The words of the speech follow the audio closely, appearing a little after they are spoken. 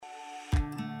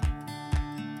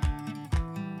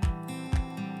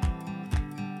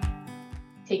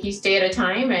take each day at a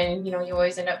time, and you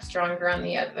always end up stronger on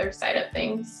the other side of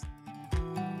things.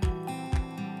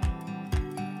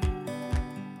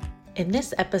 In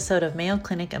this episode of Mayo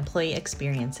Clinic Employee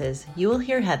Experiences, you will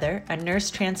hear Heather, a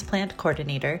nurse transplant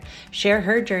coordinator, share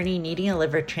her journey needing a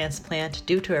liver transplant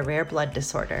due to a rare blood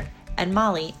disorder, and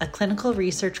Molly, a clinical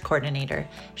research coordinator,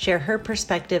 share her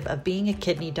perspective of being a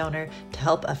kidney donor to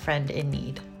help a friend in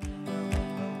need.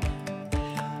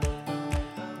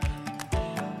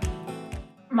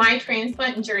 My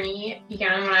transplant journey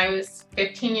began when I was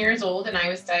 15 years old, and I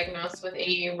was diagnosed with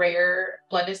a rare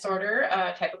blood disorder,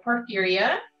 type of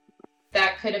porphyria,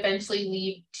 that could eventually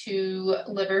lead to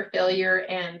liver failure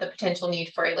and the potential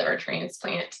need for a liver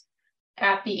transplant.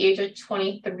 At the age of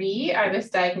 23, I was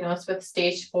diagnosed with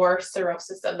stage 4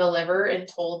 cirrhosis of the liver and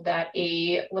told that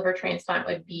a liver transplant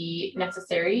would be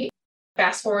necessary.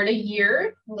 Fast forward a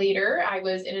year later, I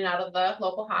was in and out of the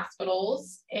local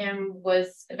hospitals and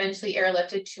was eventually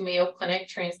airlifted to Mayo Clinic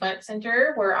Transplant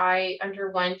Center, where I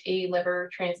underwent a liver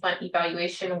transplant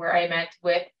evaluation where I met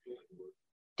with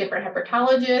different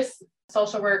hepatologists,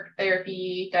 social work,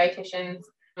 therapy, dietitians,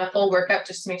 a full workup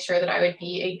just to make sure that I would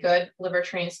be a good liver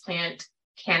transplant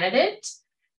candidate.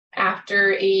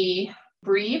 After a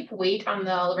brief wait on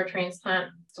the liver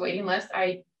transplant waiting list,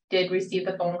 I did receive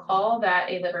the phone call that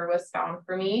a liver was found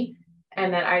for me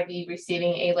and that I'd be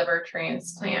receiving a liver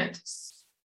transplant.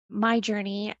 My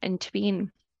journey into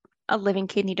being a living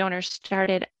kidney donor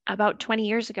started about 20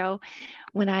 years ago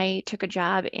when I took a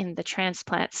job in the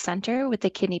transplant center with the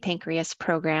kidney pancreas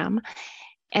program.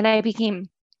 And I became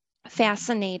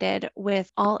fascinated with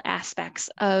all aspects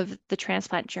of the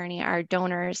transplant journey our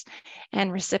donors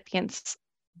and recipients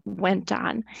went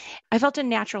on. I felt a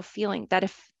natural feeling that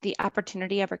if the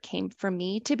opportunity ever came for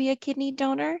me to be a kidney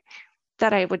donor,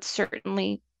 that I would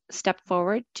certainly step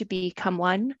forward to become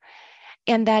one.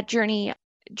 And that journey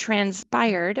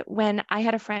transpired when I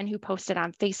had a friend who posted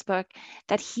on Facebook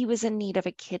that he was in need of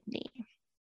a kidney.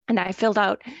 And I filled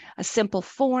out a simple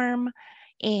form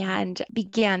and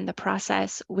began the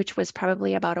process, which was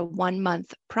probably about a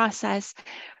 1-month process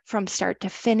from start to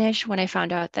finish when I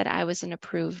found out that I was an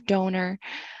approved donor.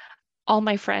 All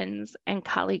my friends and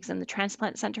colleagues in the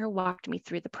transplant center walked me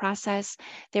through the process.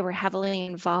 They were heavily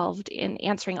involved in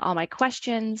answering all my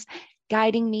questions,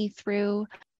 guiding me through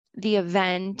the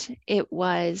event. It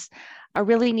was a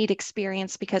really neat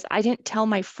experience because I didn't tell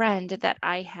my friend that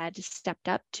I had stepped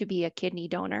up to be a kidney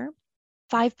donor.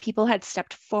 5 people had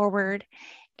stepped forward,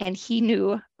 and he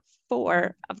knew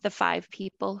 4 of the 5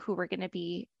 people who were going to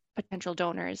be potential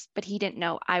donors, but he didn't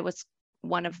know I was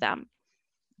one of them.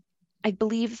 I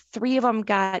believe 3 of them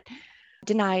got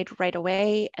denied right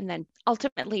away, and then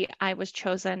ultimately I was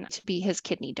chosen to be his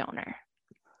kidney donor.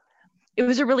 It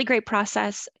was a really great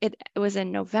process. It was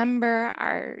in November.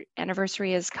 Our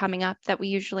anniversary is coming up that we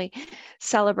usually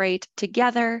celebrate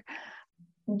together.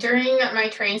 During my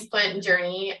transplant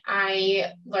journey,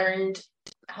 I learned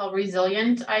how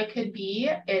resilient I could be.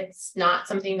 It's not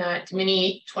something that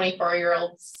many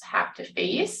 24-year-olds have to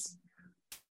face.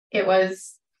 It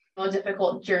was a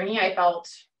difficult journey. I felt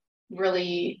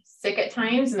really sick at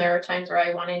times, and there were times where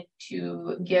I wanted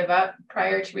to give up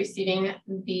prior to receiving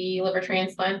the liver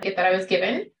transplant that I was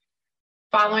given.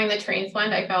 Following the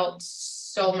transplant, I felt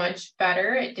so much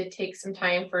better. It did take some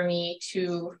time for me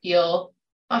to feel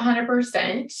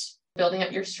 100%, building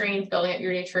up your strength, building up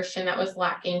your nutrition that was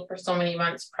lacking for so many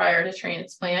months prior to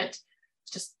transplant.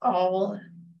 Just all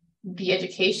the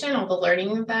education, all the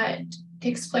learning that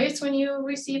takes place when you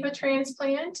receive a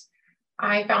transplant.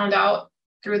 I found out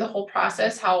through the whole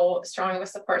process how strong of a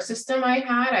support system I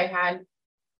had. I had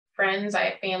friends, I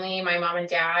had family, my mom and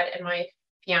dad, and my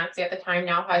fiance at the time,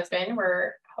 now husband,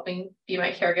 were helping be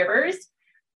my caregivers.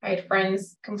 I had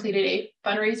friends completed a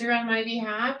fundraiser on my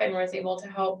behalf and was able to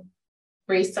help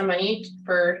raise some money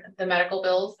for the medical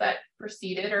bills that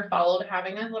preceded or followed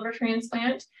having a liver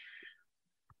transplant.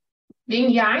 Being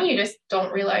young, you just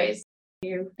don't realize,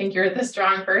 you think you're the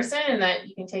strong person and that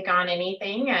you can take on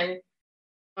anything. And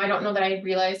I don't know that I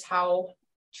realized how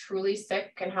truly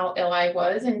sick and how ill I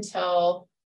was until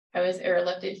I was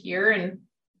airlifted here and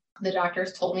the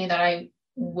doctors told me that I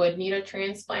would need a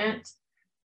transplant.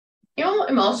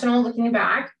 Emotional looking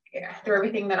back through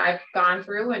everything that I've gone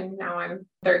through, and now I'm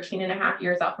 13 and a half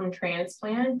years out from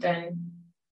transplant, and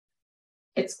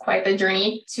it's quite the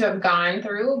journey to have gone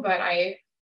through, but I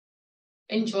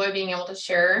enjoy being able to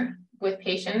share with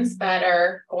patients that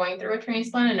are going through a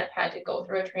transplant and have had to go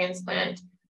through a transplant.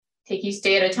 Take each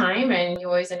day at a time, and you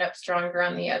always end up stronger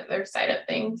on the other side of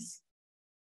things.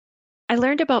 I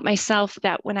learned about myself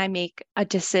that when I make a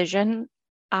decision,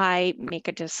 I make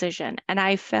a decision. And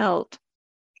I felt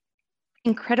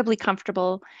incredibly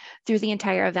comfortable through the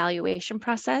entire evaluation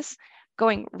process,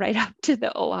 going right up to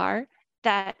the OR,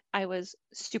 that I was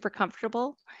super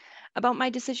comfortable about my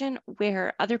decision,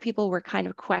 where other people were kind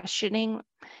of questioning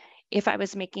if I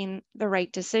was making the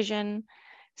right decision.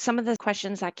 Some of the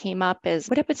questions that came up is,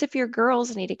 what happens if your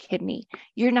girls need a kidney?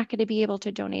 You're not going to be able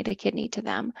to donate a kidney to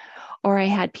them. Or I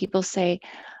had people say,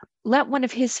 let one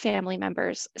of his family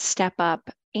members step up.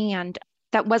 And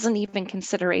that wasn't even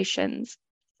considerations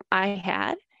I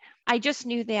had. I just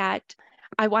knew that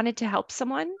I wanted to help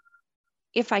someone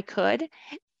if I could,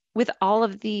 with all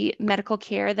of the medical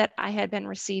care that I had been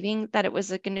receiving, that it was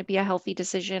going to be a healthy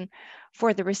decision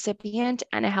for the recipient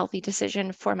and a healthy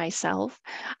decision for myself.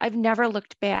 I've never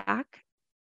looked back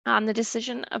on the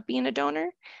decision of being a donor.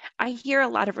 I hear a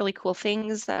lot of really cool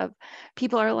things of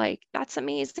people are like, that's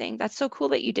amazing. That's so cool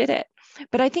that you did it.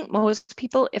 But I think most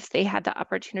people, if they had the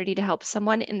opportunity to help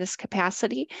someone in this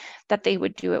capacity, that they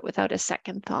would do it without a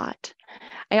second thought.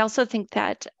 I also think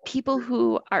that people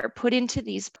who are put into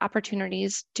these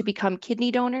opportunities to become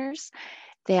kidney donors,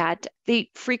 that they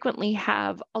frequently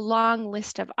have a long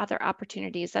list of other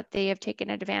opportunities that they have taken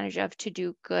advantage of to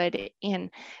do good in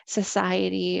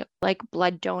society, like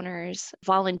blood donors,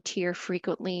 volunteer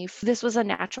frequently. This was a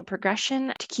natural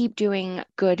progression to keep doing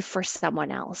good for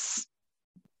someone else.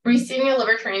 Receiving a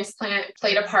liver transplant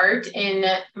played a part in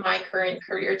my current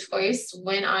career choice.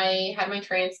 When I had my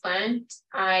transplant,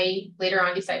 I later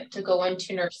on decided to go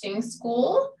into nursing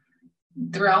school.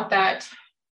 Throughout that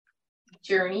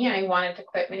journey, I wanted to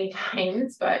quit many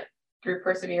times, but through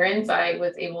perseverance, I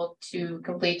was able to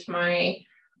complete my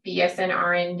BS and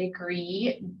RN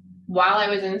degree. While I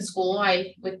was in school,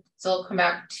 I would still come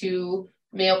back to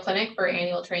Mayo Clinic for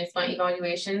annual transplant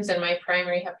evaluations, and my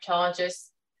primary hepatologist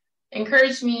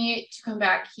encouraged me to come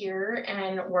back here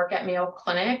and work at Mayo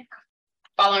Clinic.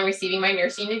 Following receiving my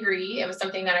nursing degree, it was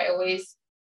something that I always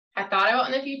had thought about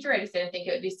in the future. I just didn't think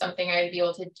it would be something I'd be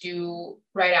able to do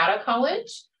right out of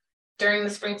college. During the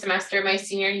spring semester of my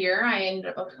senior year, I ended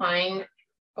up applying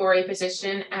for a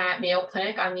position at Mayo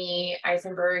Clinic on the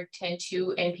Eisenberg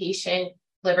 10-2 inpatient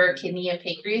liver, kidney, and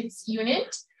pancreas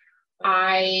unit.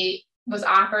 I was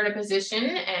offered a position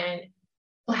and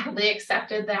gladly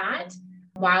accepted that.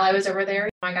 While I was over there,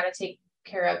 I got to take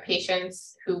care of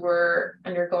patients who were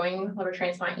undergoing liver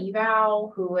transplant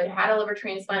eval, who had had a liver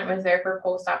transplant, was there for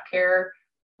post-op care,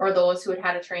 or those who had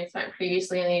had a transplant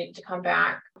previously and needed to come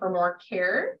back for more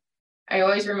care. I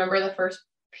always remember the first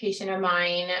patient of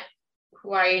mine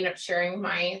who I ended up sharing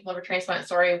my liver transplant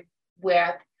story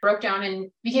with broke down and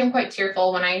became quite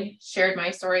tearful when I shared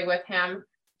my story with him.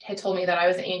 He had told me that I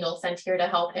was an angel sent here to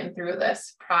help him through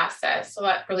this process. So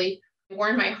that really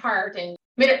warmed my heart and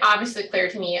made it obviously clear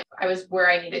to me I was where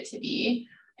I needed to be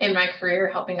in my career,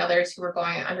 helping others who were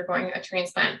undergoing a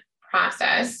transplant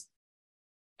process.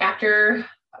 After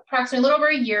approximately a little over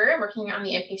a year working on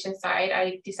the inpatient side,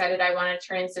 I decided I wanted to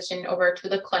transition over to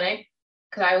the clinic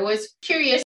because I was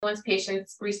curious once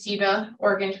patients receive an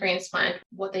organ transplant,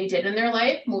 what they did in their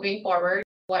life moving forward,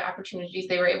 what opportunities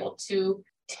they were able to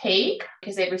take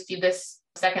because they'd received this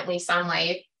second lease on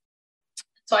life.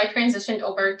 So I transitioned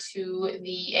over to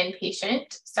the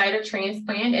inpatient side of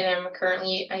transplant, and I'm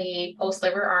currently a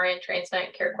post-liver RN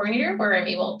transplant care coordinator where I'm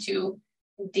able to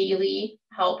daily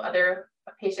help other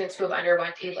patients who have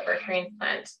undergone a liver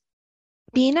transplant.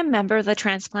 Being a member of the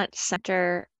transplant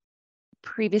center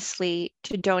previously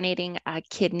to donating a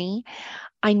kidney,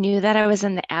 I knew that I was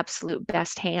in the absolute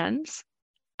best hands.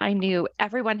 I knew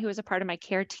everyone who was a part of my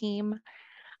care team.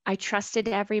 I trusted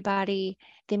everybody.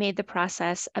 They made the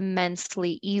process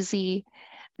immensely easy.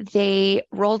 They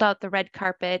rolled out the red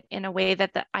carpet in a way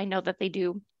that I know that they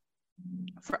do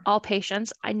for all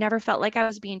patients. I never felt like I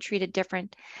was being treated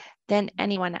different than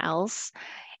anyone else.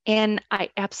 And I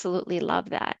absolutely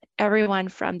love that. Everyone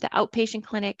from the outpatient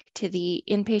clinic to the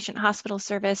inpatient hospital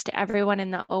service to everyone in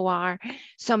the OR.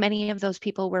 So many of those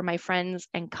people were my friends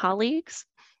and colleagues.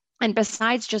 And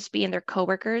besides just being their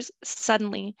coworkers,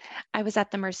 suddenly I was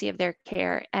at the mercy of their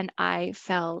care, and I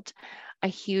felt a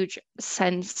huge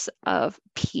sense of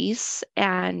peace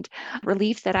and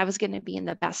relief that I was going to be in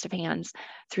the best of hands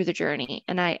through the journey.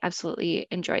 And I absolutely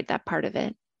enjoyed that part of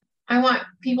it. I want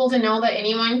people to know that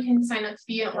anyone can sign up to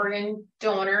be an organ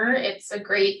donor. It's a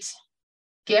great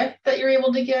gift that you're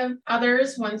able to give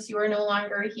others once you are no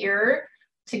longer here,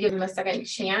 to give them a second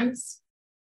chance.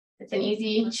 It's an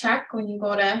easy check when you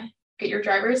go to get your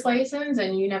driver's license,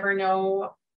 and you never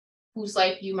know whose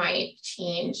life you might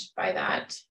change by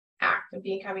that act of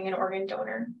becoming an organ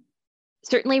donor.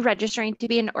 Certainly, registering to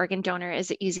be an organ donor is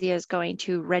as easy as going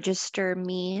to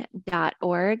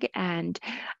registerme.org and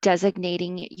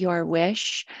designating your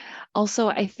wish. Also,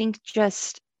 I think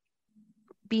just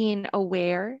being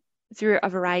aware through a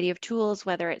variety of tools,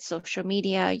 whether it's social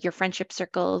media, your friendship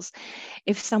circles,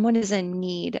 if someone is in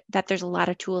need, that there's a lot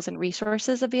of tools and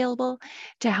resources available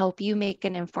to help you make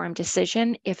an informed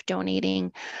decision if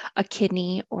donating a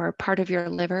kidney or part of your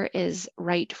liver is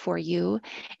right for you.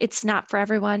 It's not for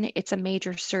everyone. It's a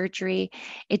major surgery.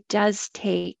 It does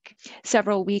take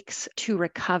several weeks to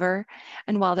recover.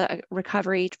 And while the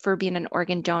recovery for being an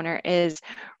organ donor is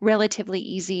relatively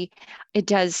easy, it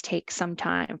does take some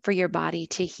time for your body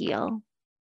to heal.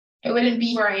 I wouldn't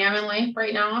be where I am in life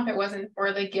right now if it wasn't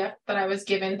for the gift that I was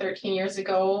given 13 years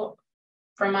ago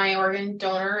from my organ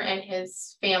donor and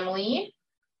his family.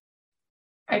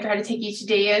 I try to take each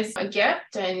day as a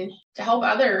gift and to help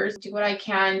others do what I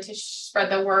can to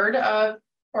spread the word of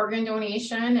organ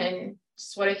donation and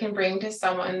just what it can bring to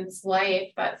someone's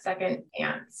life, that second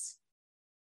chance.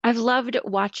 I've loved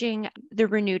watching the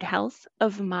renewed health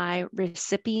of my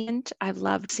recipient. I've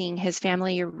loved seeing his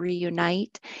family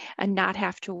reunite and not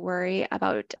have to worry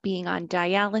about being on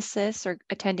dialysis or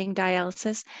attending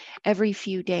dialysis every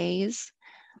few days.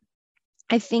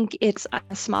 I think it's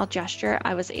a small gesture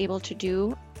I was able to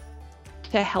do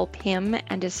to help him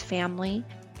and his family.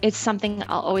 It's something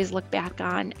I'll always look back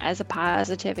on as a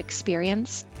positive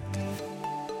experience.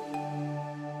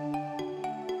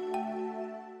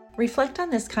 Reflect on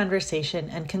this conversation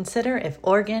and consider if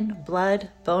organ,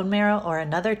 blood, bone marrow, or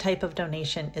another type of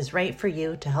donation is right for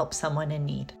you to help someone in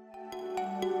need.